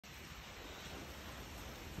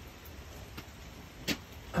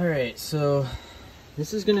Alright, so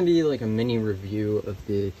this is going to be like a mini review of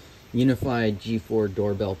the UniFi G4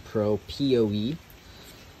 Doorbell Pro PoE.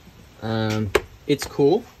 It's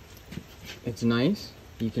cool. It's nice.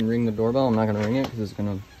 You can ring the doorbell. I'm not going to ring it because it's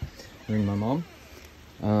going to ring my mom.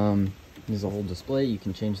 There's a whole display. You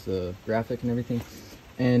can change the graphic and everything.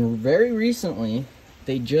 And very recently,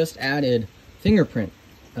 they just added Fingerprint.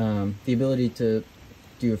 The ability to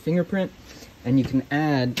do a fingerprint, and you can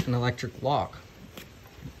add an electric lock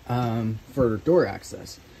for door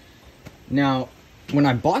access. Now, when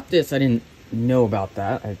I bought this, I didn't know about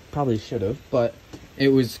that. I probably should have, but it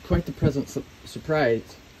was quite the pleasant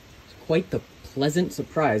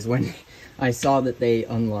surprise when I saw that they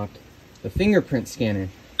unlocked the fingerprint scanner.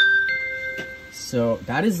 So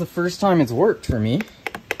that is the first time it's worked for me,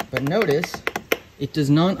 but notice it does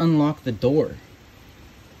not unlock the door.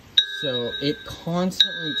 So it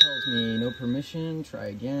constantly tells me no permission, try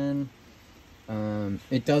again.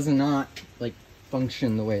 It does not like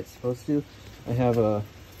function the way it's supposed to. I have a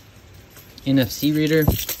NFC reader,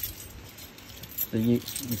 the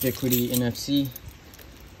Ubiquiti NFC,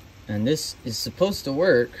 and this is supposed to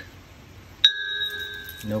work.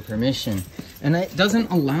 No permission. And it doesn't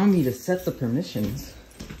allow me to set the permissions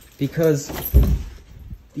because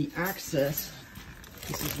the access,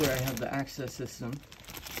 this is where I have the access system.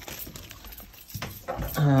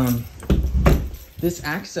 This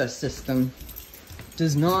access system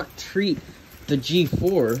does not treat the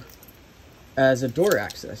G4 as a door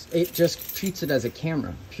access. It just treats it as a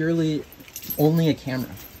camera, purely only a camera.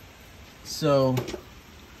 So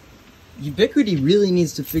Ubiquiti really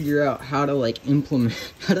needs to figure out how to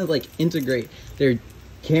integrate their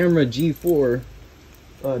camera G4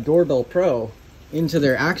 Doorbell Pro into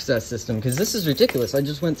their access system, because this is ridiculous. I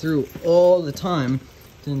just went through all the time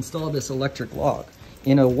to install this electric lock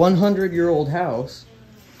in a 100-year-old house,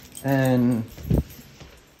 and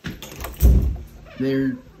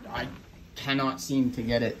I cannot seem to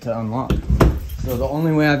get it to unlock. So the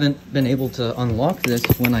only way I've been able to unlock this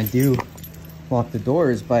when I do lock the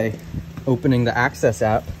door is by opening the access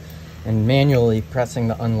app and manually pressing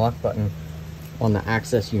the unlock button on the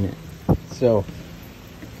access unit. So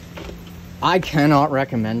I cannot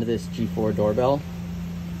recommend this G4 doorbell,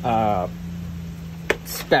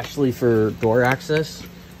 especially for door access.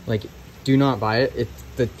 Like, do not buy it.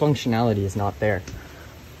 The functionality is not there.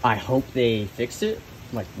 I hope they fix it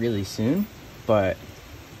like really soon, but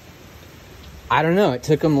I don't know. It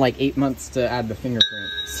took them like 8 months to add the fingerprint.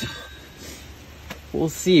 So we'll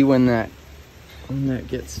see when that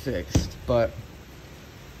gets fixed. But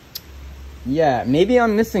yeah, maybe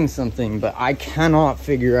I'm missing something, but I cannot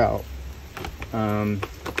figure out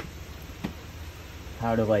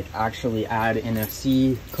how to like actually add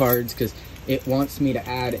NFC cards, because it wants me to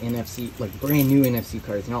add NFC, like brand new NFC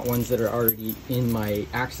cards, not ones that are already in my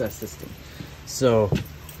access system. So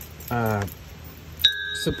I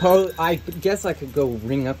guess I could go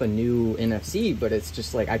ring up a new NFC, but it's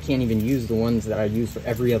just like I can't even use the ones that I use for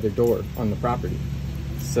every other door on the property.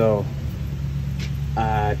 So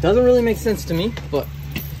it doesn't really make sense to me, but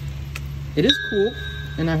it is cool,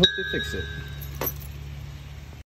 and I hope they fix it.